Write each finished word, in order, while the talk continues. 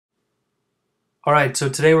Alright, so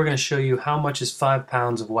today we're going to show you how much is 5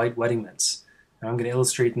 pounds of white wedding mints. And I'm going to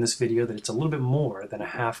illustrate in this video that it's a little bit more than a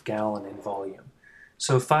half gallon in volume.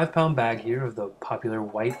 So a 5-pound bag here of the popular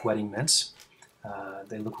white wedding mints.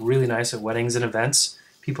 They look really nice at weddings and events.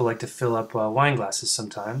 People like to fill up wine glasses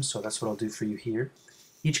sometimes, so that's what I'll do for you here.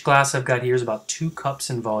 Each glass I've got here is about 2 cups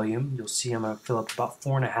in volume. You'll see I'm going to fill up about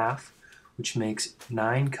 4.5, which makes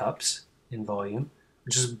 9 cups in volume,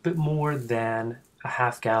 which is a bit more than a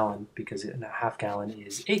half gallon because a half gallon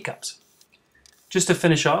is 8 cups. Just to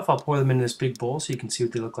finish off, I'll pour them in this big bowl so you can see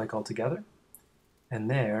what they look like all together. And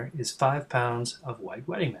there is 5 pounds of white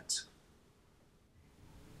wedding mints.